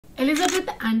Elizabeth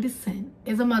Anderson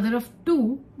is a mother of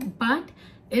two, but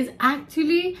is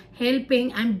actually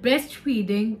helping and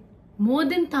breastfeeding more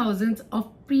than thousands of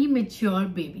premature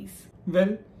babies.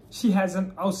 Well, she has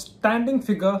an outstanding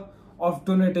figure of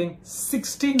donating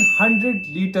 1600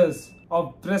 liters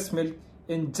of breast milk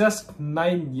in just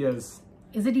 9 years.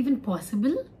 Is it even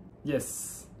possible?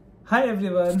 Yes. Hi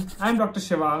everyone, I'm Dr.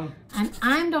 Shivang. And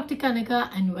I'm Dr.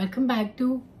 Kanika, and welcome back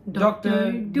to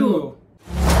Dr. Duo.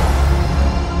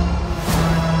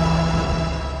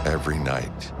 Every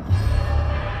night,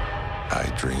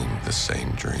 I dream the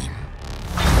same dream.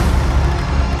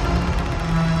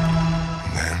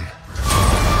 And then,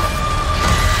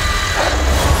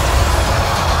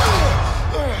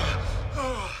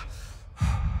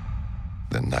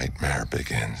 the nightmare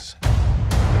begins.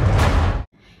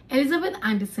 Elizabeth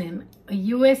Anderson, a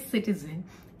US citizen,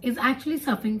 is actually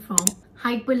suffering from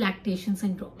hyperlactation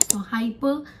syndrome. So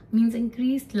hyper means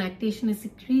increased, lactation is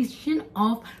secretion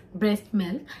of breast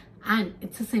milk, and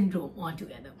it's a syndrome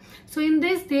altogether. So in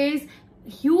this, there is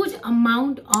huge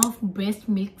amount of breast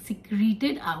milk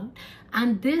secreted out,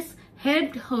 and this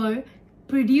helped her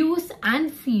produce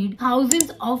and feed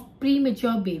thousands of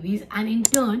premature babies, and in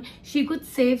turn she could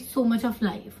save so much of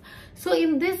life. So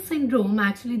in this syndrome,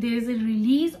 actually there is a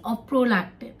release of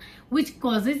prolactin, which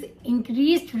causes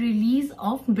increased release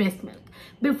of breast milk.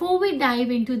 Before we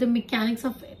dive into the mechanics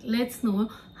of it, let's know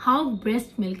how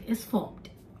breast milk is formed.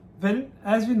 Well,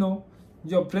 as we know,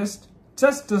 your breast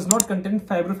just does not contain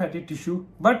fibrofatty tissue,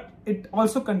 but it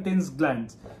also contains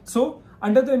glands. So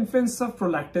under the influence of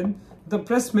prolactin, the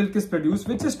breast milk is produced,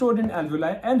 which is stored in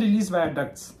alveoli and released via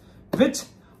ducts, which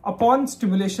upon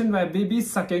stimulation by baby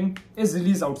sucking is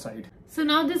released outside. So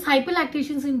now this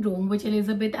hyperlactation syndrome, which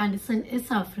Elizabeth Anderson is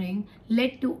suffering,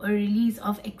 led to a release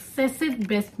of excessive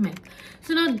breast milk.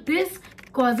 So now this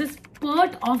causes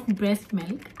spurt of breast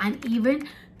milk and even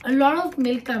a lot of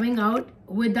milk coming out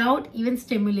without even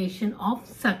stimulation of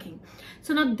sucking.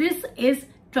 So now this is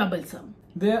troublesome.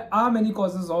 There are many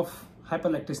causes of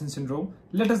hyperlactation syndrome.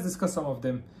 Let us discuss some of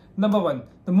them. Number one,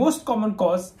 the most common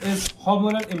cause is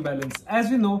hormonal imbalance.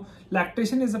 As we know,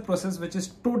 lactation is a process which is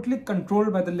totally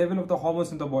controlled by the level of the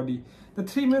hormones in the body. The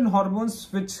three main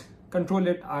hormones which control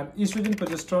it are estrogen,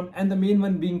 progesterone, and the main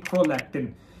one being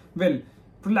prolactin. Well,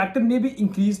 prolactin may be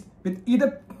increased with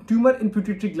either tumor in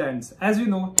pituitary glands. As we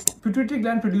know, pituitary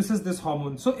gland produces this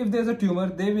hormone. So if there is a tumor,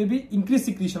 there may be increased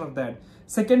secretion of that.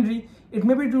 Secondary, it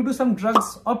may be due to some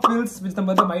drugs or pills which the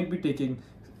mother might be taking.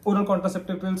 Oral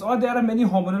contraceptive pills, or there are many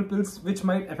hormonal pills which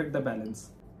might affect the balance.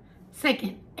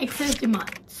 Second, excess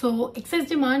demand. So excess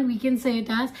demand, we can say it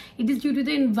as it is due to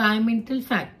the environmental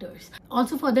factors.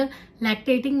 Also for the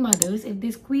lactating mothers, if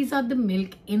they squeeze out the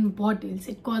milk in bottles,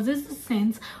 it causes a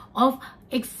sense of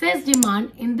excess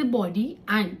demand in the body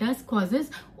and thus causes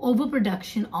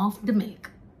overproduction of the milk.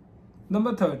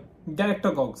 Number third,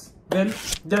 galactogogues. Well,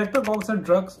 galactogogues are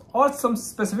drugs or some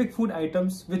specific food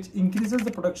items which increases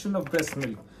the production of breast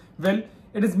milk. Well,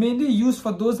 it is mainly used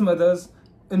for those mothers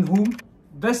in whom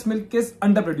breast milk is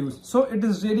underproduced. So it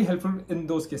is really helpful in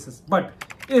those cases. But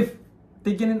if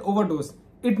taken in overdose,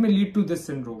 it may lead to this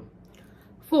syndrome.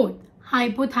 Fourth,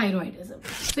 hypothyroidism.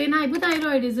 So in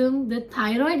hypothyroidism, the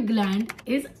thyroid gland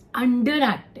is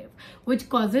underactive, which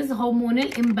causes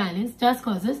hormonal imbalance, thus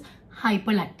causes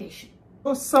hyperlactation.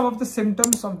 So some of the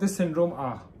symptoms of this syndrome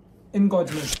are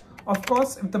engorgement. Of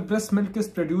course, if the breast milk is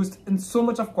produced in so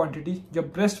much of quantity, your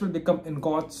breast will become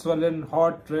engorged, swollen,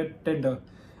 hot, red, tender.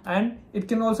 And it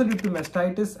can also lead to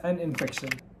mastitis and infection.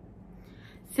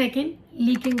 Second,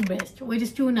 leaking breast, which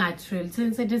is too natural.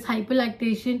 Since it is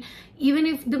hyperlactation, even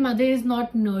if the mother is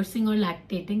not nursing or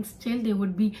lactating, still there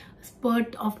would be a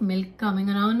spurt of milk coming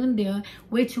around in there,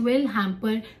 which will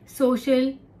hamper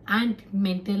social and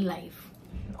mental life.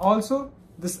 Also,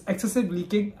 this excessive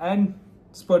leaking and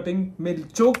spurting may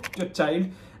choke your child,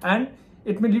 and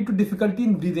it may lead to difficulty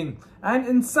in breathing, and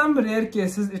in some rare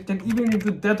cases it can even lead to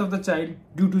death of the child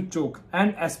due to choke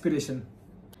and aspiration.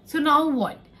 So now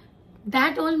what?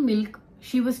 That all milk,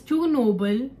 she was too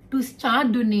noble to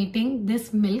start donating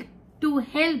this milk to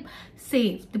help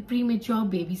save the premature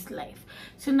baby's life.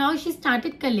 So now she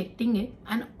started collecting it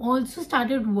and also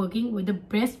started working with a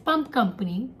breast pump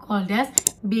company called as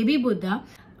Baby Buddha,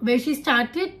 where she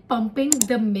started pumping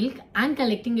the milk and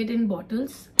collecting it in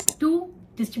bottles to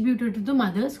distribute it to the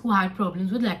mothers who had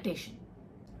problems with lactation.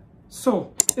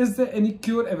 So, is there any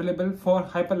cure available for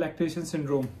hyperlactation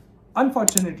syndrome?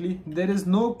 Unfortunately, there is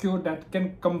no cure that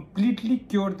can completely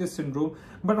cure this syndrome,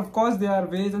 but of course there are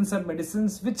ways and some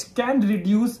medicines which can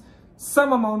reduce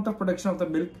some amount of production of the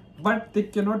milk, but they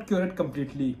cannot cure it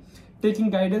completely.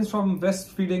 Taking guidance from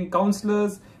breastfeeding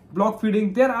counselors, block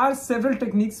feeding. There are several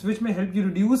techniques which may help you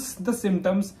reduce the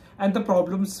symptoms and the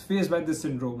problems faced by this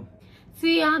syndrome. So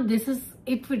yeah, this is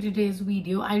it for today's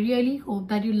video. I really hope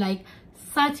that you like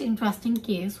such interesting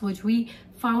case which we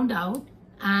found out.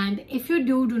 And if you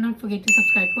do not forget to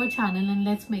subscribe to our channel, and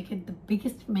let's make it the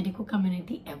biggest medical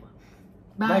community ever.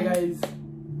 Bye guys.